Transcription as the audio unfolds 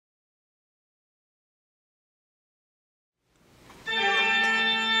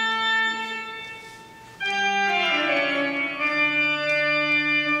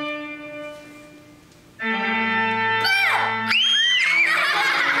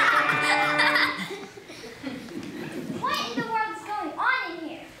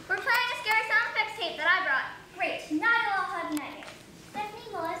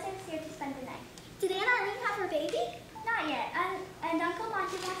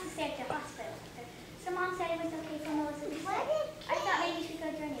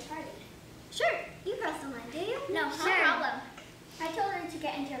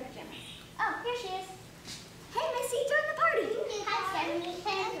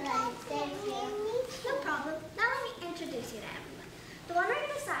The one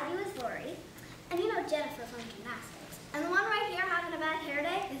right beside you is Lori, and you know Jennifer from gymnastics. And the one right here having a bad hair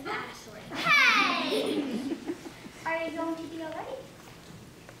day is Ashley. Hey! Are you going to be all ready?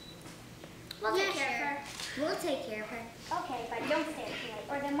 We'll take care of her. We'll take care of her. Okay, but don't stay up too late,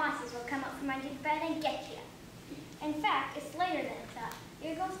 or the monsters will come up from under the bed and get you. In fact, it's later than I thought.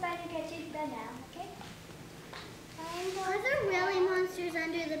 Your ghost spider get you to bed now, okay? Are there really monsters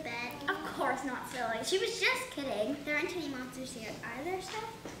under the bed? Of course not, silly. She was just kidding. There aren't any monsters here. Are there, Steph?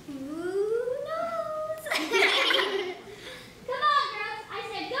 Who knows? Come on, girls. I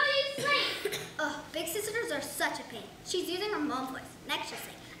said go use sleep. Oh, big sisters are such a pain. She's using her mom's voice. Next she'll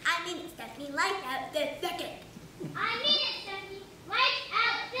say, I mean it, Stephanie. Light out this second. I mean it, Stephanie. Light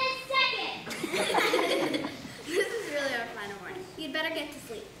out this second. This is really our final warning. You'd better get to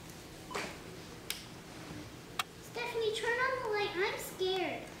sleep. Stephanie, turn on the light. I'm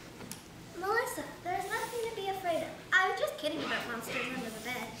scared. Melissa, there's nothing to be afraid of. I was just kidding about monsters under the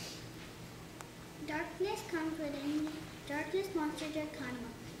bed. Darkness comes within me. Darkness monster Giacomo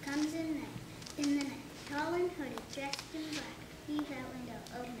comes in the night. Tall and hooded, dressed in black. Leave that window,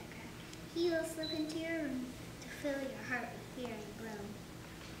 open a crack. He will slip into your room to fill your heart with fear and gloom.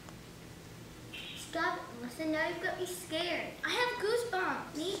 Stop it, Melissa. Now you've got me scared. I have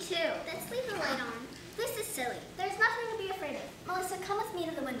goosebumps. Me too. Let's leave the light on. This is silly. There's nothing to be afraid of. Melissa, come with me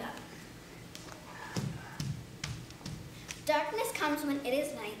to the window. Darkness comes when it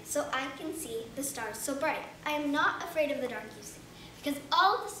is night, so I can see the stars so bright. I am not afraid of the dark, you see, because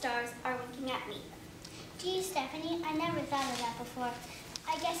all of the stars are winking at me. Gee, Stephanie, I never thought of that before.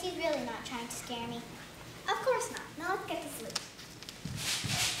 I guess he's really not trying to scare me. Of course not. Now let's get to sleep.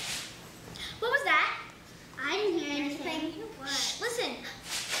 What was that? I didn't hear anything. What? Shh, listen.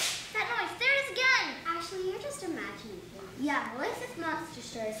 That noise. There it is again. Ashley, you're just imagining things. Yeah, Melissa's monster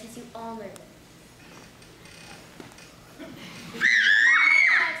stories has you all nervous.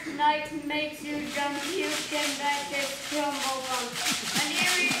 Night makes you jump, puke, and that gets crumble bump. An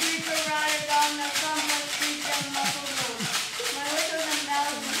eerie creature rideth on the crumble street and muffled road. My whistles and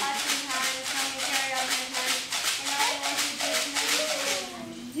bells and pots and pans come to carry out my plans, and I want to just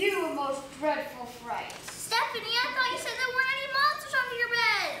make you a most dreadful fright. Stephanie, I thought you said there weren't any monsters under your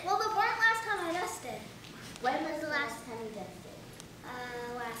bed. Well, there weren't last time I dusted. When was the last time you dusted?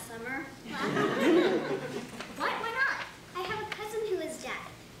 Last summer. What? Why not? I have a cousin who is deaf,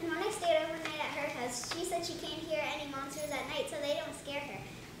 and when I stayed overnight at her house, she said she can't hear any monsters at night, so they don't scare her.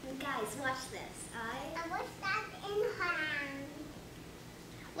 And guys, watch this. And what's that in hand?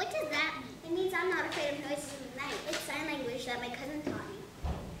 What does that mean? It means I'm not afraid of noises in the night. It's sign language that my cousin taught me.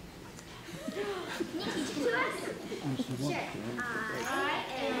 Can you teach it to us? Sure. I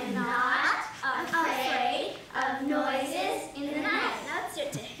am not afraid of noises in the night. Now let's do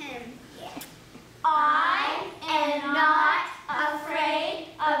it to him. Yeah. I am not afraid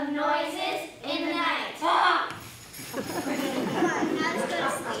of noises in the night. Come on, now let's go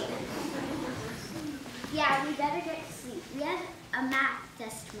to sleep. Yeah, we better get to sleep. We have a math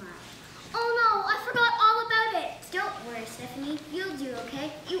test tomorrow. Oh no, I forgot all about it. Don't worry, Stephanie. You'll do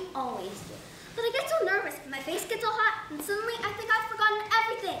okay. You always do. But I get so nervous, my face gets all hot, and suddenly I think I've forgotten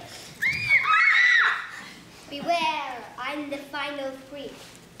everything. Beware, I'm the final freak.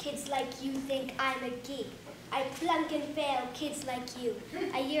 Kids like you think I'm a geek. I flunk and fail kids like you.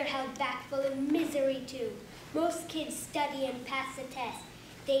 A year held back full of misery too. Most kids study and pass the test.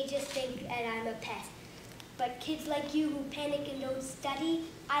 They just think that I'm a pest. But kids like you who panic and don't study,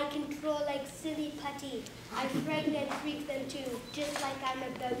 I control like silly putty. I frighten and freak them too, just like I'm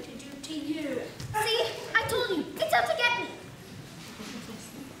about to do to you. See, I told you, it's out to get me.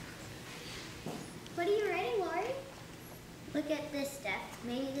 What are you writing, Lori? Look at this, Steph.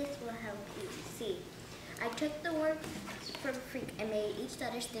 Maybe this will help you see. I took the word from freak and made each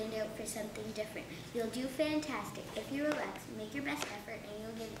letter stand out for something different. You'll do fantastic. If you relax, make your best effort, and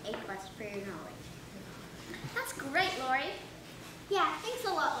you'll get an A+ for your knowledge. That's great, Lori. Yeah, thanks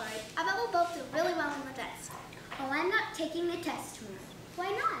a lot, Lori. I bet we'll both do really well on the test. Oh, I'm not taking the test tomorrow.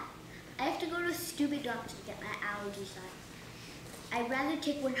 Why not? I have to go to a stupid doctor to get my allergy shot. I'd rather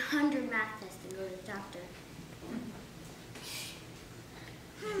take 100 math tests than go to the doctor.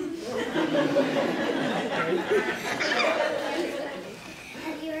 Have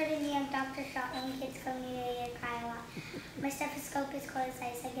you heard of the young doctor shot when kids come near you and cry a lot? My stethoscope is cold as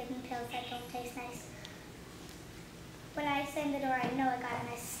ice. I give them pills that don't taste nice. When I slam the door, I know I got it, and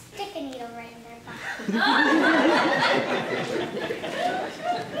I stick a needle right in their butt.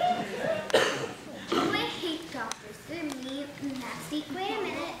 Oh, I hate doctors. They're mean and nasty. Wait a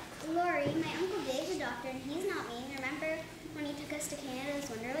minute, Lori, my Uncle Dave's a doctor and he's not mean. Remember when he took us to Canada's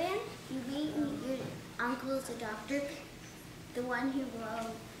Wonderland? You mean your uncle's a doctor? The one who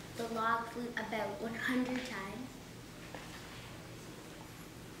blew the log flute about 100 times.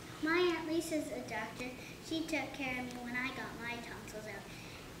 My Aunt Lisa's a doctor. She took care of me when I got my tonsils out.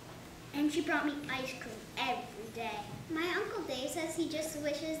 And she brought me ice cream every day. My Uncle Dave says he just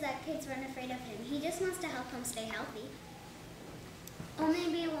wishes that kids weren't afraid of him. He just wants to help them stay healthy. Or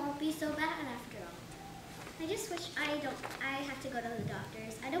maybe it won't be so bad after all. I just wish I have to go to the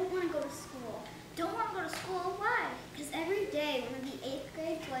doctors. I don't want to go to school. Don't want to go to school? Why? Because every day one of the 8th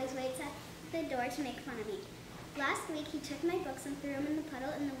grade boys waits at the door to make fun of me. Last week he took my books and threw them in the puddle,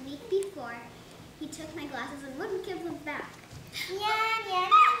 and the week before he took my glasses and wouldn't give them back.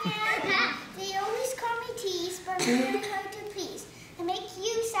 They always call me Tease, but I'm really hard to please. I make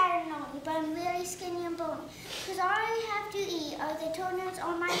you sad and lonely, but I'm really skinny and bony. Because all I have to eat are the toenails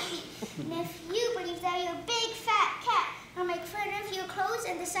on my feet. And if you believe that you're a big fat cat, I'll make fun of your clothes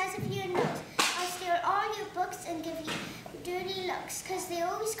and the size of your nose. I'll steal all your books and give you dirty looks. Because they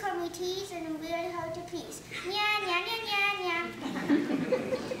always call me Tease, and I'm really hard to please.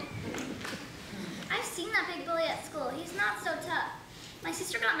 I've seen that big bully at school. He's not so tough. My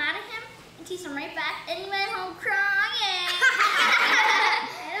sister got mad at him and teased him right back, and he went home crying.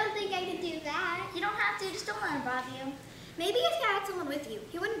 I don't think I could do that. You don't have to, just don't let him bother you. Maybe if you had someone with you,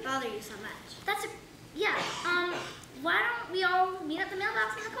 he wouldn't bother you so much. Yeah, why don't we all meet at the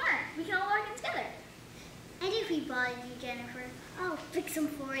mailbox in the corner? We can all log in together. And if he bothers you, Jennifer, I'll fix him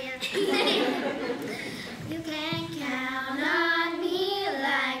for you. You can count on me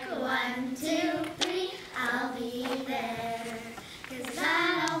like 1, 2, 3, I'll be there. 'Cause I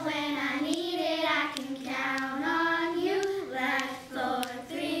know when I need it, I can count on you. Like 4,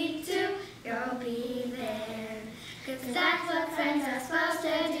 3, 2, you'll be there. 'Cause that's what friends are supposed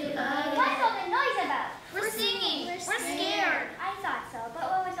to do. What's all the noise about? We're singing. We're scared. I thought so, but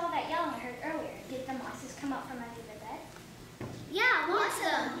what was all that yelling I heard earlier? Did the monsters come out from under the bed? Yeah, lots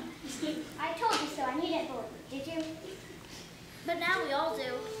of them. I told you so, and you didn't believe me, did you? But now we all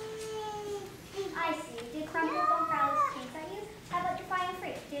do. I see. Did Crumplebum Frow's chase at you? How about your flying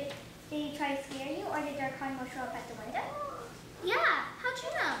freak? Did he try to scare you, or did Dark Congo show up at the window? Yeah, how'd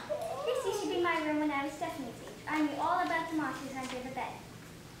you know? This used to be my room when I was Stephanie's age. I knew all about the monsters under the bed.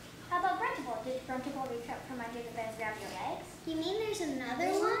 How about Gruntable? Did Gruntable reach up from under the bed and grab your legs? You mean there's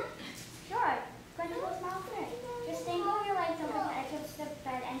another one? Sure. Gruntable's small friend. Just dangle your legs over the edge of the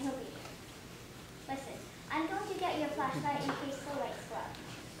bed and he'll be there. Listen, I'm going to get you a flashlight in case the lights go out.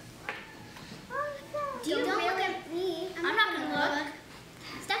 Don't look at me. I'm not gonna look.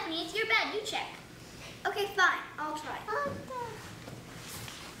 Stephanie, it's your bed. You check. Okay, fine. I'll try.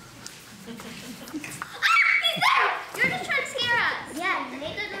 He's there! You're just trying to scare us. Yeah, you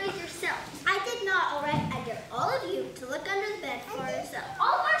made the noise yourself. I did not, all right? I dare all of you to look under the bed for yourself.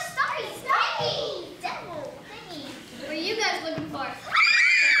 All of our stories. Stephanie! Devil. Thingy. What are you guys looking for?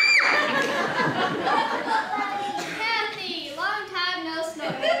 Kathy, long time no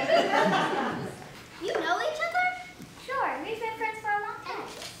snore. You know each other? Sure, we've been friends for a long time.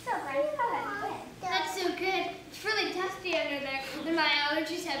 So, Granny, how have you been? That's so good. It's really dusty under there, and my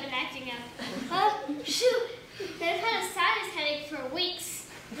allergies have been acting up. Oh, shoot! I've had a sinus headache for weeks.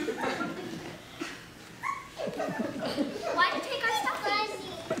 Why'd you take our stuff?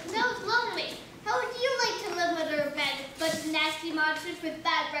 That was lonely. How would you like to live under a bed? A bunch of nasty monsters with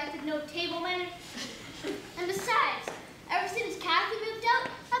bad breath and no table manners? And besides, ever since Kathy moved out,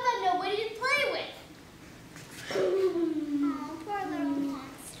 I've had nobody to play with. Oh, poor little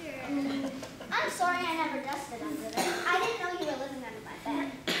monster. I'm sorry I never dusted under there. I didn't know you were living under my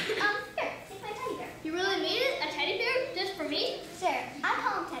bed. Here, take my teddy bear. You really made it? A teddy bear? Just for me? Sure, I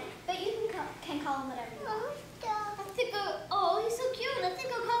call him Teddy, but you can call him whatever you want. Oh, he's so cute. I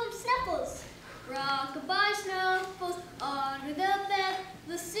think I'll call him Snuffles. Rock-a-bye, Snuffles, under the bed.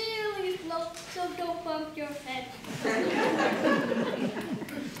 The ceiling is low, so don't bump your head.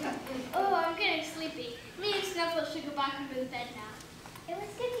 Oh, I'm getting sleepy. Me and Snuffles should go back under the bed now. It was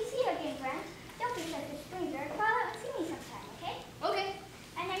good to see you again, Brent. Don't be such a stranger. Call out and see me sometime, okay? Okay.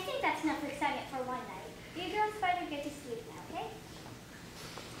 And I think that's enough excitement for one night. You girls better get to sleep now, okay?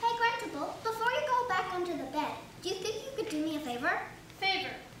 Hey, Gruntable, before you go back under the bed, do you think you could do me a favor?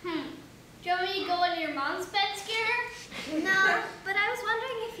 Favor. Do you want me to go into your mom's bed, scare her? No, but I was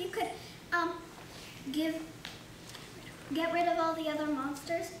wondering if you could, get rid of all the other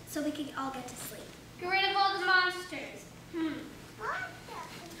monsters so we could all get to sleep. Get rid of all the monsters.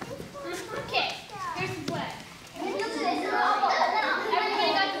 Okay, here's the plan. Everybody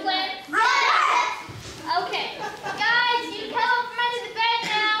got the plan? Okay. Guys, you come up from under the bed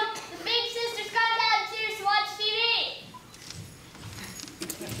now. The big sister's gone downstairs to watch TV.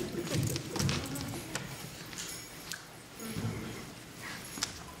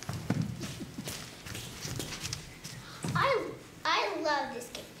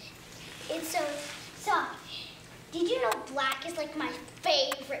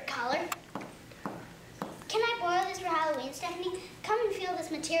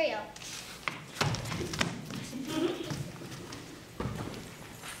 material.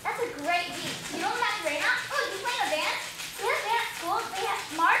 That's a great beat. You know the Macarena? Oh, you playing a band? We have a band at school. They have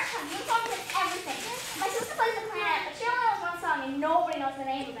march, have uniforms, and everything. My sister plays the clarinet, but she only knows one song and nobody knows the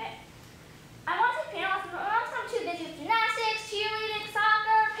name of it. I want to take piano lessons, but I'm too busy with gymnastics, cheerleading,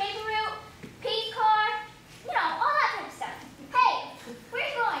 soccer, paper route, Peace Corps, you know, all that type of stuff. Hey, where are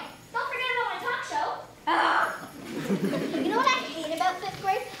you going? Don't forget about my talk show. You know what I hate about 5th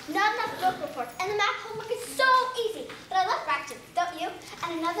grade? Not enough book reports, and the math homework is so easy. But I love fractions, don't you?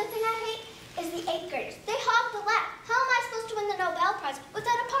 And another thing I hate is the 8th graders. They hog the lab. How am I supposed to win the Nobel Prize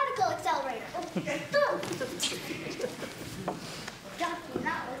without a particle accelerator? Doctor, you're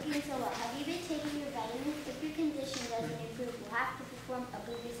not looking so well. Have you been taking your vitamins? If your condition doesn't improve, we'll have to perform a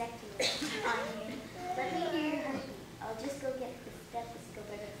boobiesectomy on you. Let me hear your heartbeat. I'll just go get the stethoscope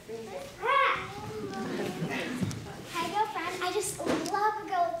and freeze it. Hi, girlfriend. I just love a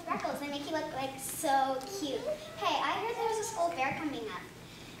girl with freckles. They make you look like so cute. Hey, I heard there's a school fair coming up.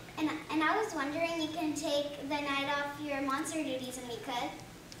 And I was wondering you can take the night off your monster duties and we could.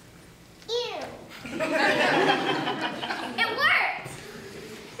 Ew. It worked.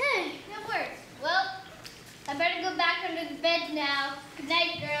 Hey, it worked. Well, I better go back under the bed now. Good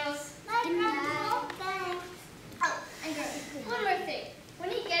night, girls. Good night. Thanks. Oh, and girls, one more thing. When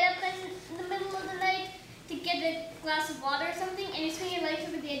you get up in the middle of the night to get a glass of water or something and you swing your legs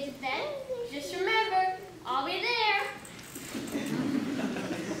over the edge of the bed, just remember, I'll be there.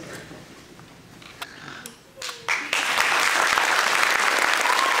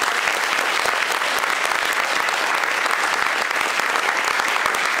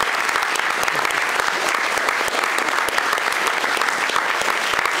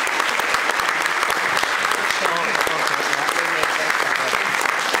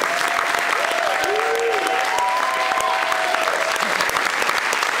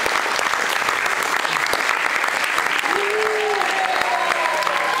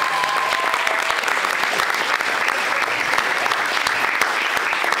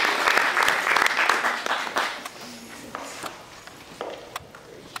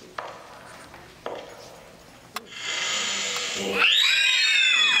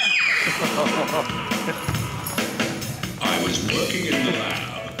 I was working in the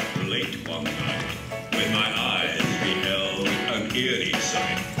lab late one night when my eyes beheld an eerie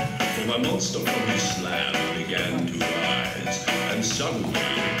sight. For my monster from his slab began to rise, and suddenly,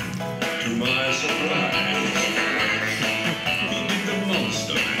 to my surprise, he did the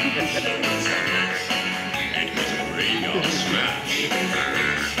monster mash. It was a graveyard smash.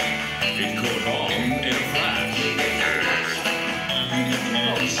 It caught on in a flash. He did the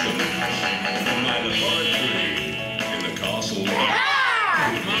monster mash from my laboratory in the castle. He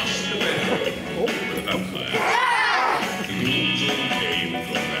mashed the bed with a vampire. The ghouls all came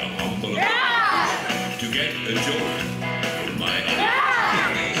from their humble abode to get a jolt from my head.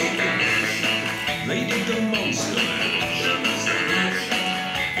 They did the monster mash.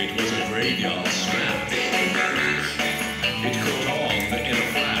 It was a graveyard smash. It caught on in a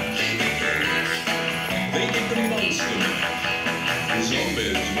flash. They did the monster mash. The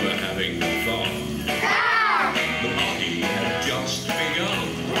zombies were having fun. The party had just begun.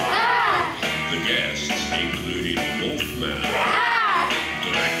 The guests included Wolfman,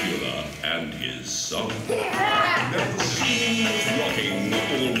 Dracula, and his son. Now the scene was rocking,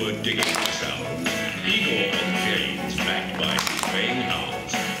 all were digging the sounds. Igor on chains, backed by his baying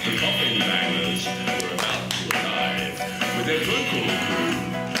hounds. The coffin bangers were about to arrive with their vocal crew.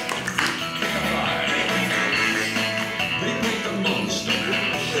 They played the monster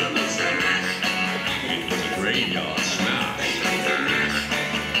mash. It was a graveyard smash.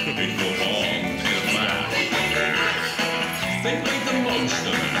 It caught on in a flash. They played the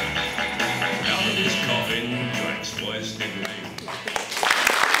monster mash. Out of his coffin, Drax's voice did ring.